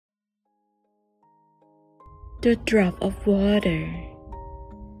The drop of water.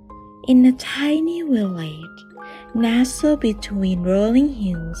 In a tiny village, nestled between rolling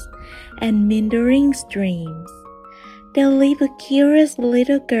hills and meandering streams, there lived a curious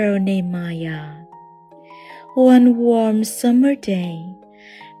little girl named Maya. One warm summer day,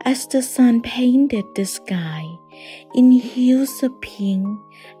 as the sun painted the sky in hues of pink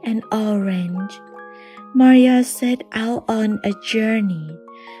and orange, Maya set out on a journey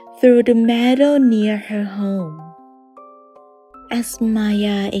through the meadow near her home. As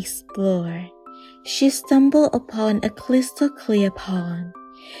Maya explored, she stumbled upon a crystal clear pond,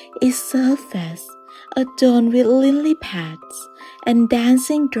 its surface adorned with lily pads and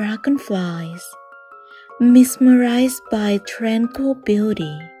dancing dragonflies. Mesmerized by tranquil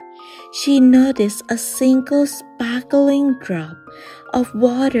beauty, she noticed a single sparkling drop of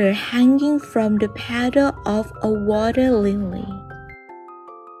water hanging from the petal of a water lily.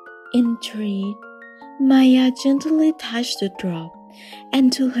 Intrigued, Maya gently touched the drop,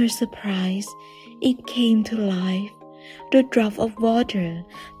 and to her surprise, it came to life. The drop of water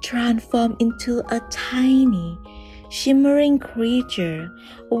transformed into a tiny, shimmering creature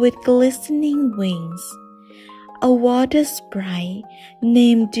with glistening wings, a water sprite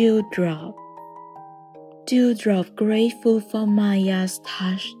named Dewdrop. Dewdrop, grateful for Maya's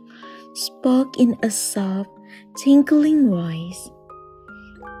touch, spoke in a soft, tinkling voice.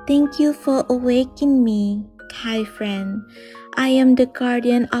 "Thank you for awakening me, kind friend. I am the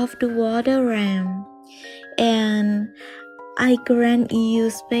guardian of the water realm, and I grant you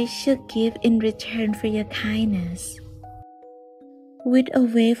a special gift in return for your kindness." With a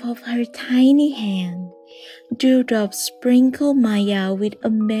wave of her tiny hand, Dewdrop sprinkled Maya with a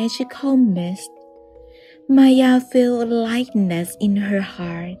magical mist. Maya felt a lightness in her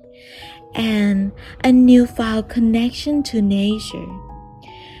heart and a newfound connection to nature.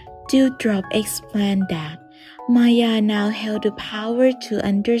 Dewdrop explained that Maya now held the power to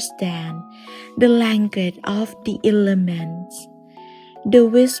understand the language of the elements, the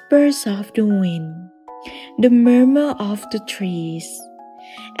whispers of the wind, the murmur of the trees,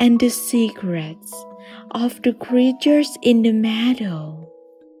 and the secrets of the creatures in the meadow.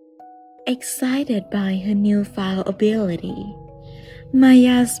 Excited by her newfound ability,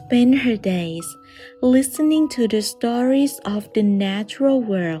 Maya spent her days listening to the stories of the natural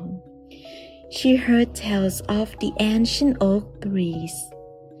world. She heard tales of the ancient oak trees,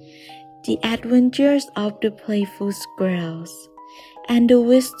 the adventures of the playful squirrels, and the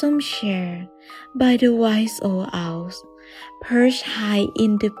wisdom shared by the wise old owls perched high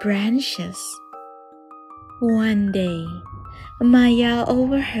in the branches. One day, Maya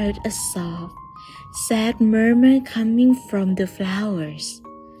overheard a soft, sad murmur coming from the flowers.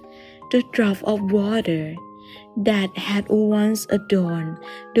 The drop of water that had once adorned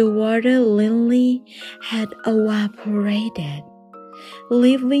the water lily had evaporated,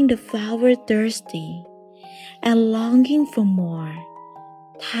 leaving the flower thirsty and longing for more.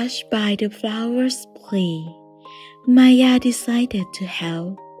 Touched by the flower's plea, Maya decided to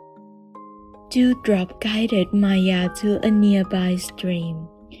help. Dewdrop guided Maya to a nearby stream,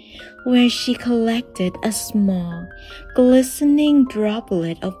 where she collected a small, glistening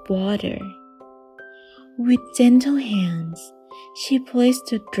droplet of water. With gentle hands, she placed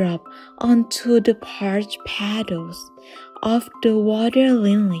the drop onto the parched petals of the water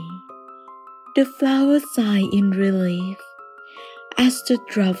lily. The flower sighed in relief as the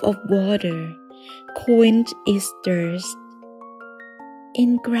drop of water quenched its thirst.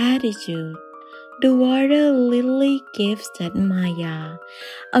 In gratitude, the water lily gifted Maya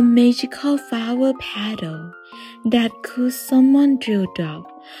a magical flower petal that could summon Dewdrop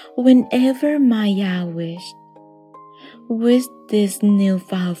whenever Maya wished. With this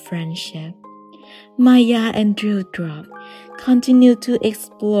newfound friendship, Maya and Dewdrop continued to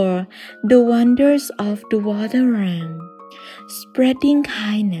explore the wonders of the water realm, spreading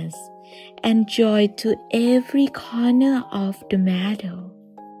kindness and joy to every corner of the meadow.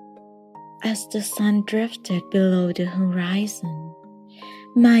 As the sun drifted below the horizon,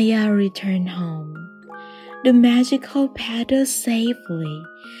 Maya returned home, the magical petal safely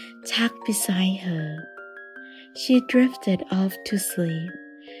tucked beside her. She drifted off to sleep,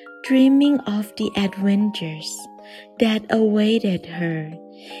 dreaming of the adventures that awaited her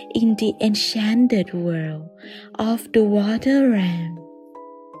in the enchanted world of the water realm.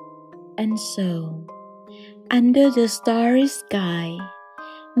 And so, under the starry sky,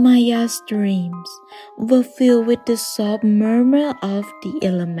 Maya's dreams were filled with the soft murmur of the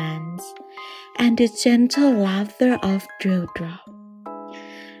elements and the gentle laughter of Dewdrop,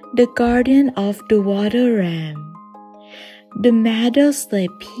 the guardian of the water realm. The meadow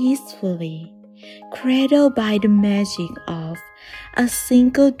slept peacefully, cradled by the magic of a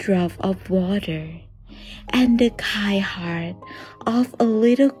single drop of water and the kind heart of a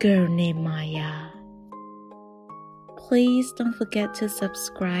little girl named Maya. Please don't forget to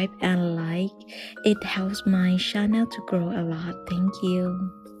subscribe and like. It helps my channel to grow a lot. Thank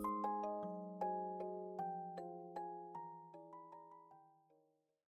you.